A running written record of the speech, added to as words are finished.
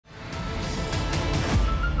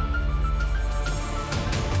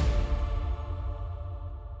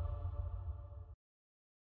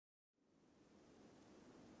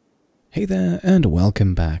Hey there and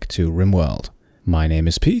welcome back to Rimworld. My name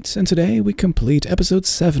is Pete and today we complete episode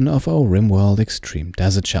 7 of our Rimworld Extreme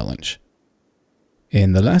Desert Challenge.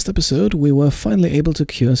 In the last episode we were finally able to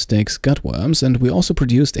cure Steak's gutworms and we also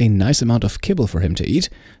produced a nice amount of kibble for him to eat,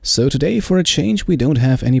 so today for a change we don't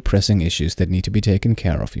have any pressing issues that need to be taken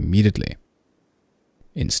care of immediately.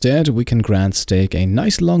 Instead we can grant Steak a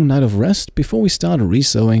nice long night of rest before we start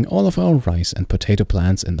resowing all of our rice and potato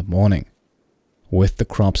plants in the morning. With the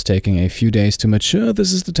crops taking a few days to mature,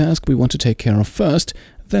 this is the task we want to take care of first,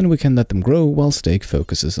 then we can let them grow while Steak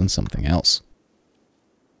focuses on something else.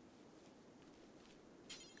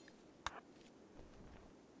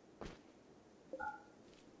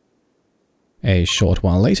 A short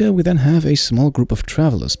while later, we then have a small group of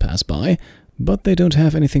travelers pass by, but they don't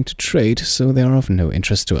have anything to trade, so they are of no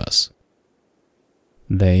interest to us.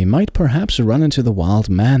 They might perhaps run into the wild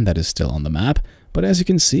man that is still on the map, but as you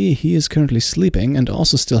can see, he is currently sleeping and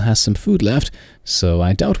also still has some food left, so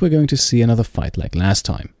I doubt we're going to see another fight like last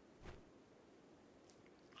time.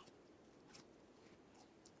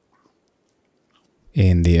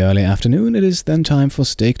 In the early afternoon, it is then time for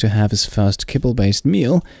Steak to have his first kibble-based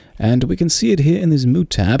meal, and we can see it here in his mood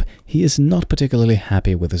tab. He is not particularly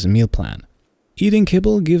happy with his meal plan. Eating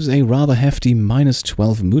kibble gives a rather hefty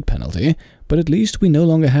 -12 mood penalty, but at least we no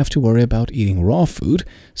longer have to worry about eating raw food,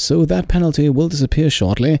 so that penalty will disappear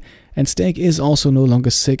shortly, and Steak is also no longer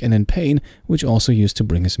sick and in pain, which also used to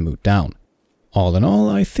bring his mood down. All in all,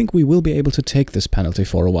 I think we will be able to take this penalty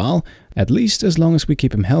for a while, at least as long as we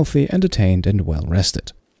keep him healthy, entertained and well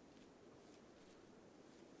rested.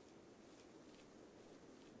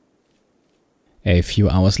 A few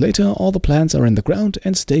hours later, all the plants are in the ground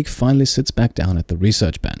and Steak finally sits back down at the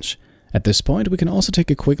research bench. At this point, we can also take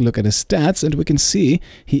a quick look at his stats and we can see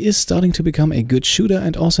he is starting to become a good shooter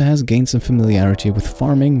and also has gained some familiarity with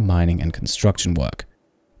farming, mining and construction work.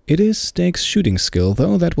 It is Steak's shooting skill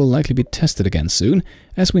though that will likely be tested again soon,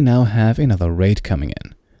 as we now have another raid coming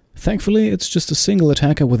in. Thankfully, it's just a single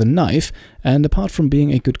attacker with a knife, and apart from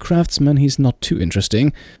being a good craftsman, he's not too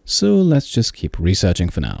interesting, so let's just keep researching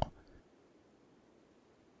for now.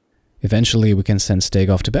 Eventually we can send Steak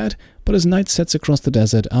off to bed, but as night sets across the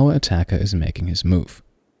desert, our attacker is making his move.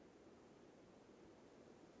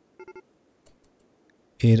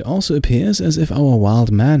 It also appears as if our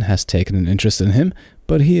wild man has taken an interest in him,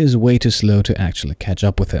 but he is way too slow to actually catch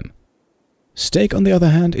up with him. Steak, on the other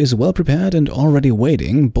hand, is well prepared and already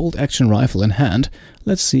waiting, bolt-action rifle in hand.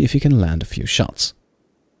 Let's see if he can land a few shots.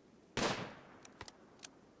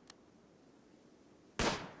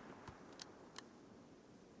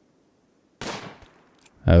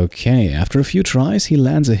 Okay, after a few tries he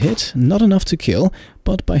lands a hit, not enough to kill,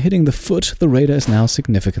 but by hitting the foot the raider is now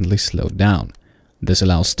significantly slowed down. This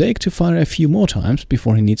allows Steak to fire a few more times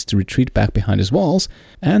before he needs to retreat back behind his walls,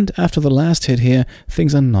 and after the last hit here,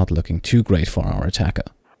 things are not looking too great for our attacker.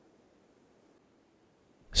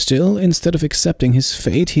 Still, instead of accepting his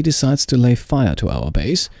fate, he decides to lay fire to our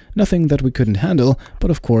base, nothing that we couldn't handle,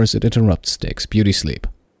 but of course it interrupts Steak's beauty sleep.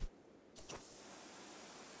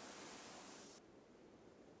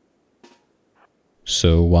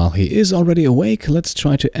 So while he is already awake, let's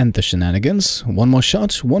try to end the shenanigans. One more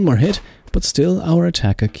shot, one more hit, but still our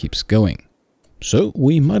attacker keeps going. So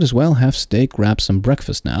we might as well have Steak grab some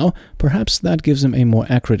breakfast now. Perhaps that gives him a more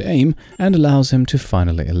accurate aim and allows him to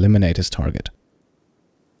finally eliminate his target.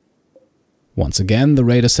 Once again, the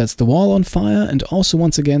raider sets the wall on fire, and also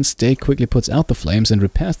once again Steak quickly puts out the flames and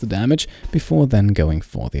repairs the damage before then going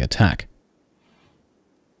for the attack.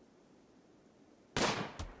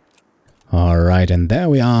 Alright, and there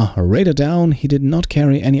we are, raider down. He did not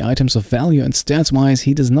carry any items of value and stats-wise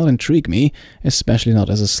he does not intrigue me, especially not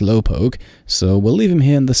as a slowpoke, so we'll leave him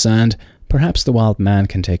here in the sand. Perhaps the wild man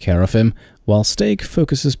can take care of him, while Steak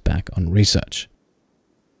focuses back on research.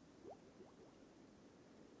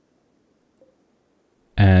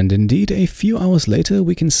 And indeed, a few hours later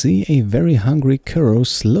we can see a very hungry Kuro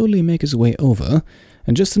slowly make his way over.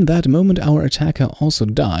 And just in that moment our attacker also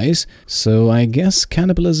dies, so I guess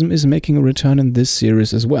cannibalism is making a return in this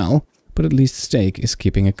series as well, but at least Steak is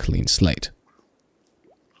keeping a clean slate.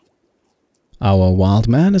 Our wild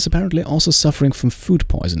man is apparently also suffering from food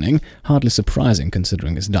poisoning, hardly surprising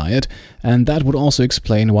considering his diet, and that would also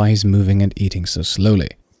explain why he's moving and eating so slowly.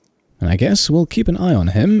 And I guess we'll keep an eye on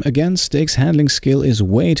him. Again, Steak's handling skill is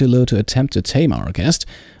way too low to attempt to tame our guest,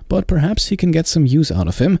 but perhaps he can get some use out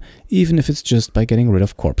of him, even if it's just by getting rid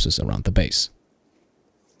of corpses around the base.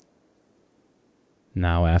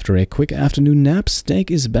 Now, after a quick afternoon nap,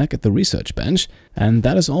 Steak is back at the research bench, and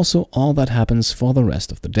that is also all that happens for the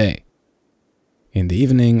rest of the day. In the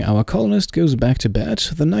evening, our colonist goes back to bed,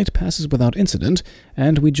 the night passes without incident,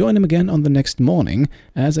 and we join him again on the next morning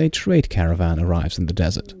as a trade caravan arrives in the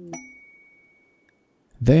desert.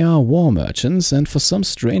 They are war merchants, and for some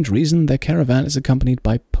strange reason their caravan is accompanied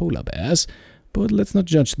by polar bears, but let's not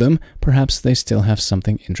judge them, perhaps they still have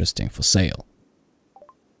something interesting for sale.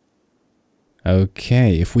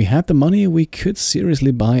 Okay, if we had the money, we could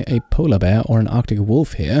seriously buy a polar bear or an Arctic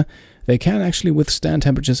wolf here. They can actually withstand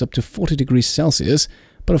temperatures up to 40 degrees Celsius,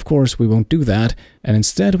 but of course we won't do that, and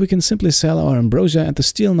instead we can simply sell our ambrosia and the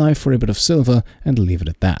steel knife for a bit of silver and leave it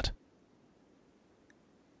at that.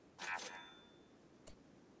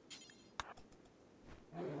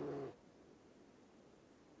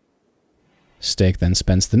 Steak then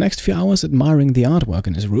spends the next few hours admiring the artwork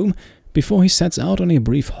in his room before he sets out on a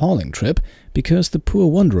brief hauling trip, because the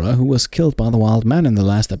poor wanderer who was killed by the wild man in the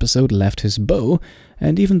last episode left his bow,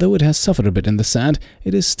 and even though it has suffered a bit in the sand,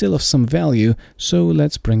 it is still of some value, so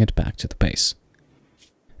let's bring it back to the base.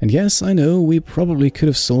 And yes, I know, we probably could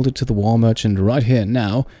have sold it to the war merchant right here and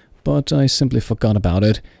now, but I simply forgot about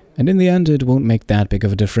it, and in the end it won't make that big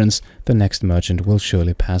of a difference, the next merchant will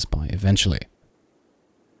surely pass by eventually.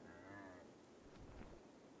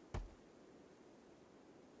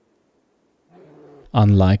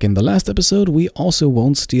 Unlike in the last episode, we also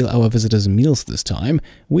won't steal our visitors' meals this time.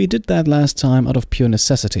 We did that last time out of pure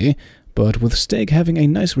necessity, but with Steak having a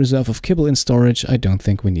nice reserve of kibble in storage, I don't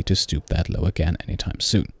think we need to stoop that low again anytime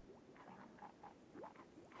soon.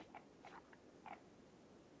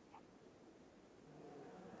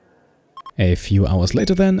 A few hours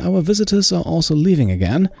later then, our visitors are also leaving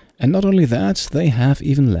again, and not only that, they have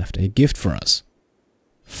even left a gift for us.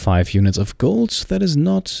 5 units of gold, that is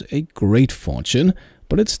not a great fortune,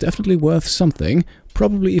 but it's definitely worth something,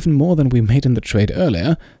 probably even more than we made in the trade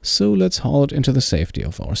earlier, so let's haul it into the safety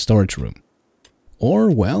of our storage room. Or,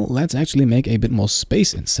 well, let's actually make a bit more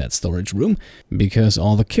space in said storage room, because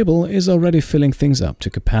all the kibble is already filling things up to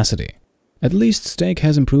capacity. At least Steak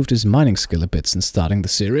has improved his mining skill a bit since starting the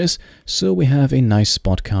series, so we have a nice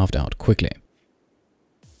spot carved out quickly.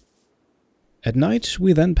 At night,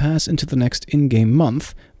 we then pass into the next in-game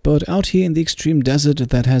month, but out here in the extreme desert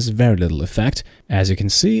that has very little effect. As you can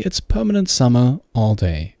see, it's permanent summer all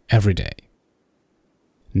day, every day.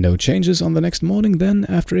 No changes on the next morning then.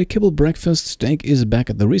 After a kibble breakfast, Steak is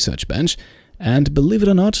back at the research bench, and believe it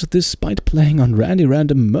or not, despite playing on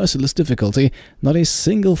random merciless difficulty, not a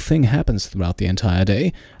single thing happens throughout the entire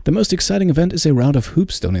day. The most exciting event is a round of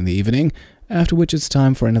hoopstone in the evening, after which it's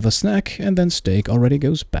time for another snack, and then Steak already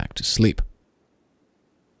goes back to sleep.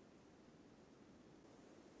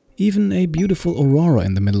 Even a beautiful aurora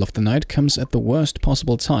in the middle of the night comes at the worst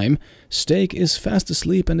possible time. Steak is fast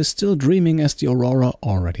asleep and is still dreaming as the aurora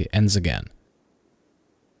already ends again.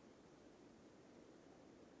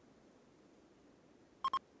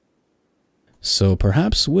 So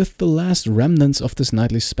perhaps with the last remnants of this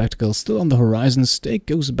nightly spectacle still on the horizon, Steak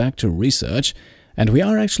goes back to research. And we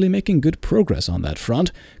are actually making good progress on that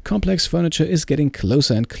front. Complex furniture is getting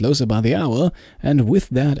closer and closer by the hour, and with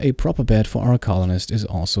that a proper bed for our colonist is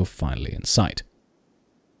also finally in sight.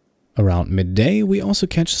 Around midday we also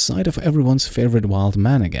catch sight of everyone's favorite wild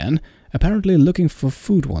man again, apparently looking for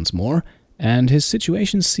food once more, and his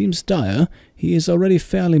situation seems dire. He is already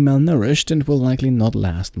fairly malnourished and will likely not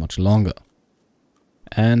last much longer.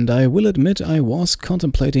 And I will admit I was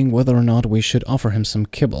contemplating whether or not we should offer him some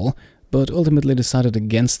kibble, but ultimately decided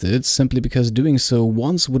against it simply because doing so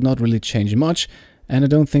once would not really change much, and I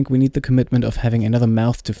don't think we need the commitment of having another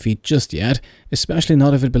mouth to feed just yet, especially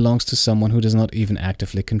not if it belongs to someone who does not even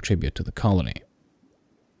actively contribute to the colony.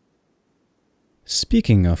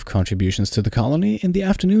 Speaking of contributions to the colony, in the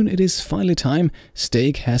afternoon it is finally time.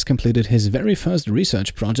 Steak has completed his very first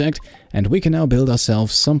research project, and we can now build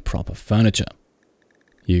ourselves some proper furniture.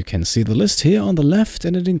 You can see the list here on the left,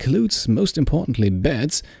 and it includes, most importantly,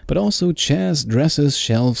 beds, but also chairs, dressers,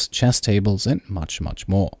 shelves, chest tables, and much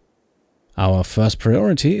more. Our first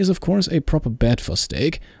priority is of course a proper bed for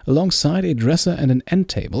Steak, alongside a dresser and an end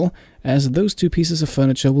table, as those two pieces of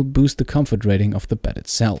furniture will boost the comfort rating of the bed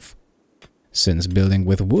itself. Since building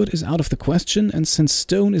with wood is out of the question, and since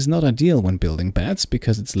stone is not ideal when building beds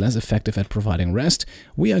because it's less effective at providing rest,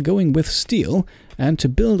 we are going with steel, and to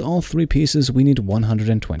build all 3 pieces we need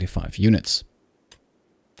 125 units.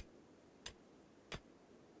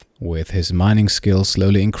 With his mining skill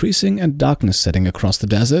slowly increasing and darkness setting across the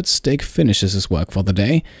desert, Steak finishes his work for the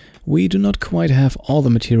day. We do not quite have all the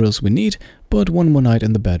materials we need, but one more night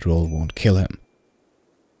in the bedroll won't kill him.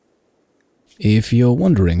 If you're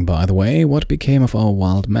wondering, by the way, what became of our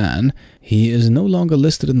wild man, he is no longer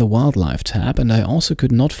listed in the wildlife tab, and I also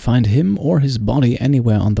could not find him or his body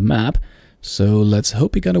anywhere on the map, so let's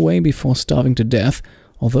hope he got away before starving to death,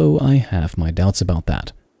 although I have my doubts about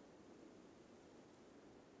that.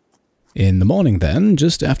 In the morning then,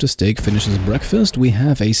 just after Steak finishes breakfast, we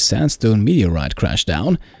have a sandstone meteorite crash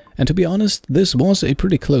down, and to be honest, this was a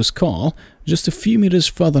pretty close call. Just a few meters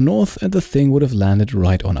further north and the thing would have landed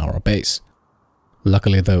right on our base.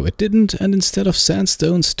 Luckily though it didn't, and instead of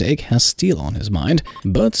sandstone, Steak has steel on his mind,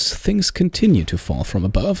 but things continue to fall from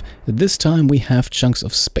above. This time we have chunks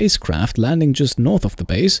of spacecraft landing just north of the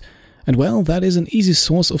base, and well, that is an easy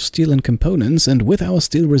source of steel and components, and with our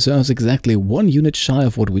steel reserves exactly 1 unit shy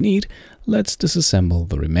of what we need, let's disassemble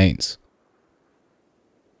the remains.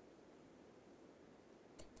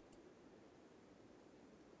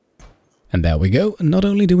 And there we go. Not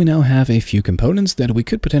only do we now have a few components that we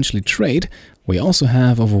could potentially trade, we also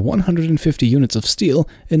have over 150 units of steel,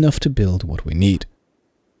 enough to build what we need.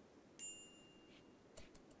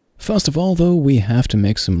 First of all though, we have to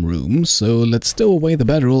make some room, so let's stow away the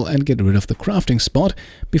bedroll and get rid of the crafting spot,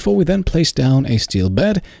 before we then place down a steel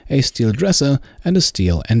bed, a steel dresser and a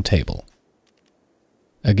steel end table.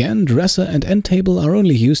 Again, dresser and end table are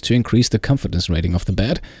only used to increase the comfortness rating of the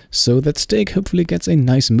bed, so that Steak hopefully gets a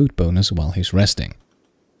nice mood bonus while he's resting.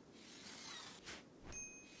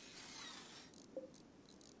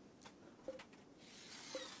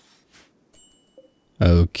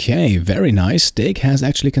 Okay, very nice. Steak has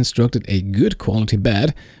actually constructed a good quality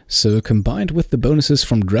bed, so combined with the bonuses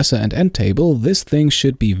from dresser and end table, this thing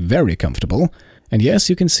should be very comfortable. And yes,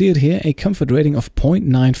 you can see it here, a comfort rating of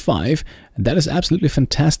 0.95. That is absolutely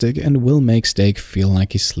fantastic and will make Steak feel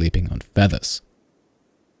like he's sleeping on feathers.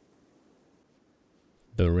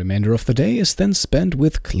 The remainder of the day is then spent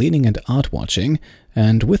with cleaning and art watching,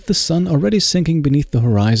 and with the sun already sinking beneath the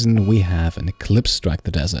horizon, we have an eclipse strike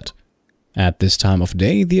the desert. At this time of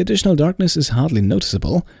day, the additional darkness is hardly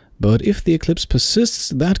noticeable, but if the eclipse persists,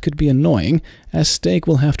 that could be annoying, as Steak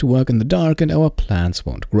will have to work in the dark and our plants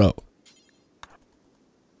won't grow.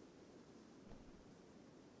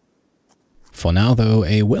 For now though,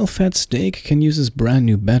 a well-fed Steak can use his brand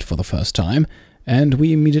new bed for the first time, and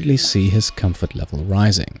we immediately see his comfort level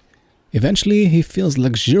rising. Eventually he feels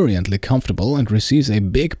luxuriantly comfortable and receives a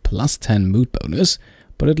big +10 mood bonus,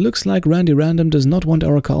 but it looks like Randy Random does not want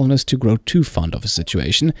our colonists to grow too fond of a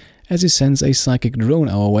situation, as he sends a psychic drone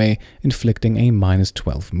our way, inflicting a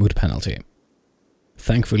 -12 mood penalty.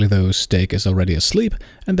 Thankfully though, Steak is already asleep,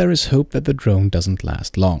 and there is hope that the drone doesn't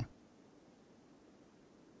last long.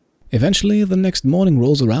 Eventually, the next morning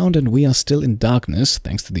rolls around and we are still in darkness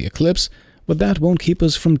thanks to the eclipse, but that won't keep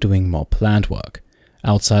us from doing more plant work.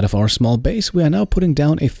 Outside of our small base, we are now putting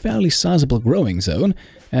down a fairly sizable growing zone,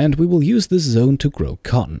 and we will use this zone to grow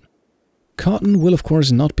cotton. Cotton will of course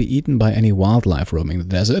not be eaten by any wildlife roaming the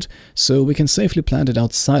desert, so we can safely plant it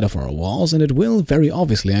outside of our walls, and it will, very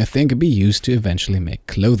obviously I think, be used to eventually make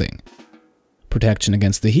clothing. Protection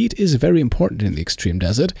against the heat is very important in the extreme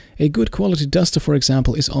desert. A good quality duster, for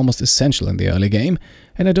example, is almost essential in the early game,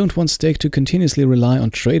 and I don't want Steak to continuously rely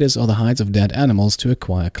on traders or the hides of dead animals to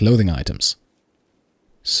acquire clothing items.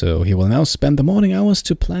 So he will now spend the morning hours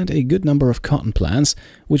to plant a good number of cotton plants,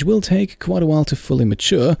 which will take quite a while to fully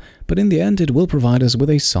mature, but in the end it will provide us with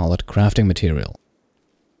a solid crafting material.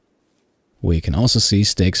 We can also see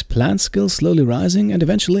Steak's plant skill slowly rising, and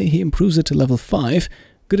eventually he improves it to level 5,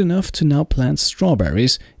 good enough to now plant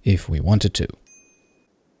strawberries if we wanted to.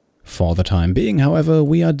 For the time being, however,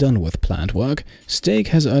 we are done with plant work. Steak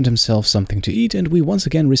has earned himself something to eat, and we once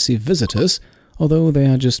again receive visitors, although they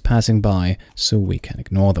are just passing by, so we can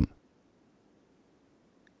ignore them.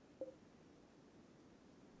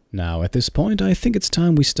 Now at this point, I think it's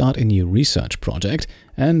time we start a new research project,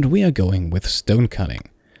 and we are going with stone cutting.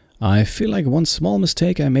 I feel like one small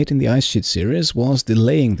mistake I made in the Ice Sheet series was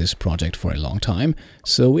delaying this project for a long time,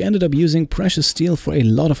 so we ended up using precious steel for a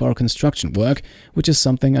lot of our construction work, which is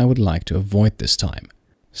something I would like to avoid this time.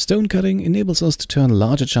 Stone cutting enables us to turn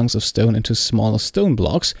larger chunks of stone into smaller stone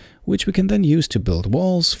blocks, which we can then use to build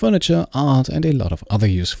walls, furniture, art, and a lot of other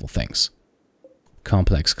useful things.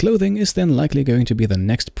 Complex clothing is then likely going to be the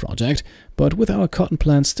next project, but with our cotton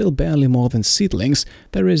plants still barely more than seedlings,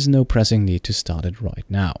 there is no pressing need to start it right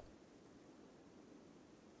now.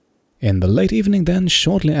 In the late evening then,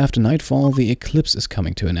 shortly after nightfall, the eclipse is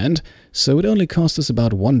coming to an end, so it only cost us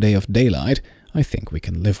about 1 day of daylight. I think we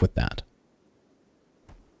can live with that.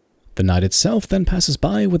 The night itself then passes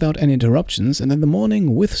by without any interruptions, and in the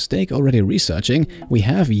morning, with Steak already researching, we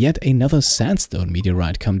have yet another sandstone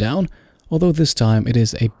meteorite come down, although this time it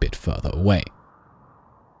is a bit further away.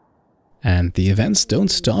 And the events don't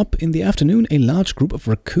stop. In the afternoon, a large group of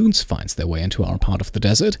raccoons finds their way into our part of the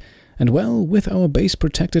desert, And well, with our base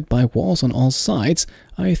protected by walls on all sides,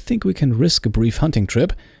 I think we can risk a brief hunting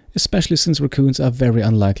trip, especially since raccoons are very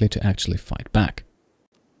unlikely to actually fight back.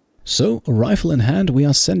 So, rifle in hand, we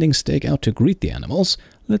are sending Steak out to greet the animals.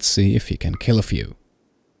 Let's see if he can kill a few.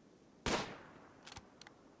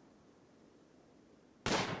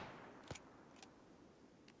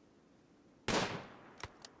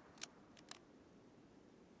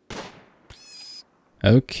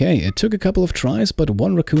 Okay, it took a couple of tries, but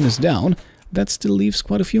one raccoon is down. That still leaves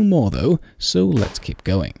quite a few more though, so let's keep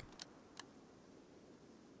going.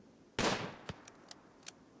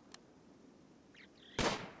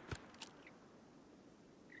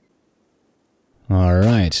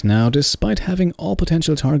 Alright, now despite having all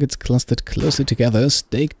potential targets clustered closely together,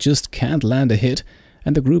 Steak just can't land a hit,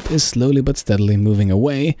 and the group is slowly but steadily moving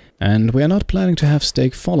away, and we are not planning to have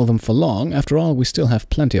Steak follow them for long. After all, we still have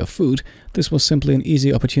plenty of food. This was simply an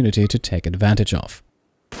easy opportunity to take advantage of.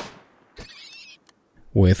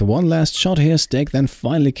 With one last shot here, Steak then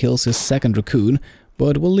finally kills his second raccoon,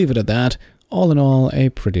 but we'll leave it at that. All in all, a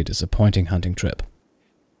pretty disappointing hunting trip.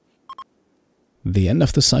 The end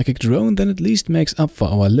of the psychic drone then at least makes up for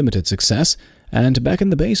our limited success, and back in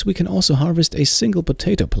the base we can also harvest a single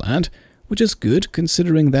potato plant, which is good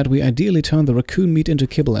considering that we ideally turn the raccoon meat into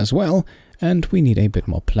kibble as well, and we need a bit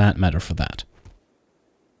more plant matter for that.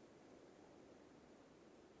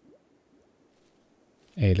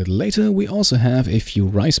 A little later we also have a few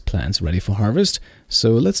rice plants ready for harvest,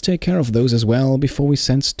 so let's take care of those as well before we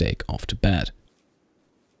send Steak off to bed.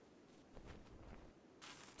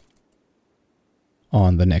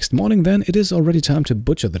 On the next morning then, it is already time to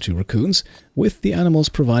butcher the two raccoons, with the animals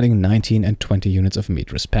providing 19 and 20 units of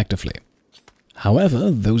meat respectively. However,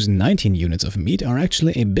 those 19 units of meat are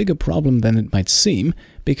actually a bigger problem than it might seem,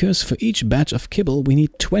 because for each batch of kibble we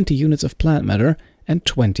need 20 units of plant matter and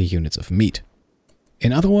 20 units of meat.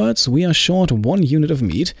 In other words, we are short 1 unit of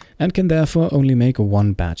meat and can therefore only make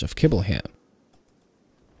 1 batch of kibble here.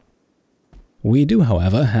 We do,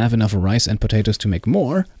 however, have enough rice and potatoes to make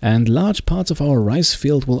more, and large parts of our rice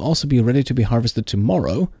field will also be ready to be harvested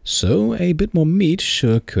tomorrow, so a bit more meat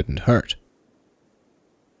sure couldn't hurt.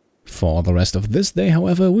 For the rest of this day,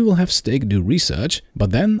 however, we will have Steak do research,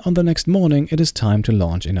 but then on the next morning it is time to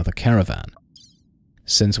launch another caravan.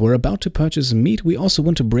 Since we're about to purchase meat, we also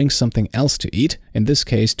want to bring something else to eat, in this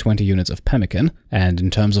case 20 units of pemmican, and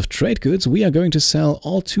in terms of trade goods we are going to sell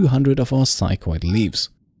all 200 of our psychoid leaves.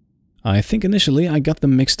 I think initially I got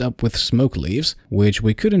them mixed up with smoke leaves, which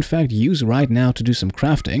we could in fact use right now to do some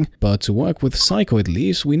crafting, but to work with psychoid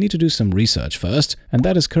leaves we need to do some research first, and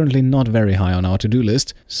that is currently not very high on our to-do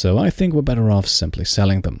list, so I think we're better off simply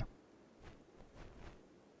selling them.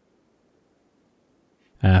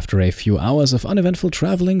 After a few hours of uneventful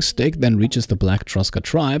traveling, Steak then reaches the Black Troska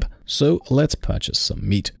tribe, so let's purchase some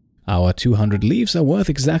meat. Our 200 leaves are worth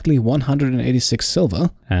exactly 186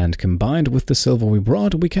 silver, and combined with the silver we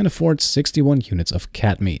brought, we can afford 61 units of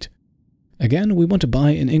cat meat. Again, we want to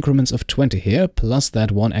buy in increments of 20 here, plus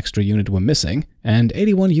that 1 extra unit we're missing, and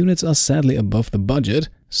 81 units are sadly above the budget,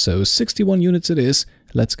 so 61 units it is.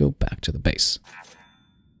 Let's go back to the base.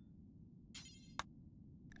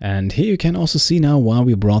 And here you can also see now why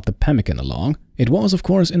we brought the pemmican along. It was of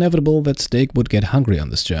course inevitable that Steak would get hungry on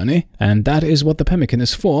this journey, and that is what the pemmican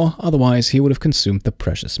is for, otherwise he would have consumed the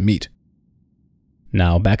precious meat.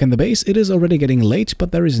 Now back in the base it is already getting late,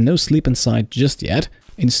 but there is no sleep in sight just yet.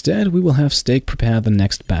 Instead we will have Steak prepare the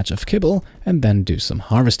next batch of kibble and then do some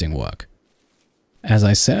harvesting work. As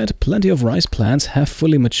I said, plenty of rice plants have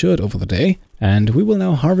fully matured over the day, and we will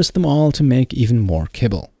now harvest them all to make even more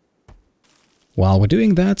kibble. While we're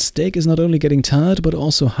doing that, Steak is not only getting tired but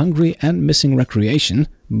also hungry and missing recreation,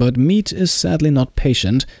 but meat is sadly not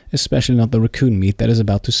patient, especially not the raccoon meat that is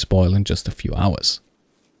about to spoil in just a few hours.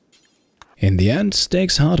 In the end,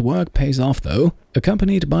 Steak's hard work pays off though.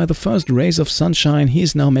 Accompanied by the first rays of sunshine, he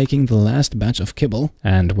is now making the last batch of kibble,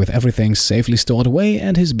 and with everything safely stored away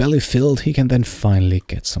and his belly filled, he can then finally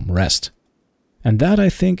get some rest. And that, I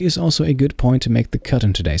think, is also a good point to make the cut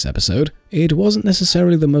in today's episode. It wasn't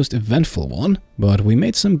necessarily the most eventful one, but we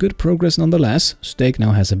made some good progress nonetheless. Steak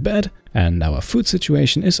now has a bed, and our food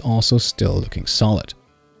situation is also still looking solid.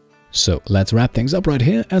 So let's wrap things up right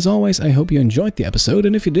here. As always, I hope you enjoyed the episode,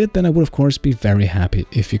 and if you did, then I would of course be very happy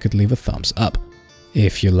if you could leave a thumbs up.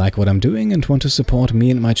 If you like what I'm doing and want to support me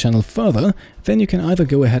and my channel further, then you can either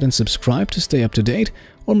go ahead and subscribe to stay up to date,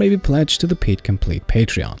 or maybe pledge to the Pete Complete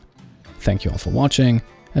Patreon. Thank you all for watching,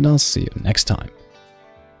 and I'll see you next time.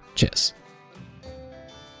 Cheers.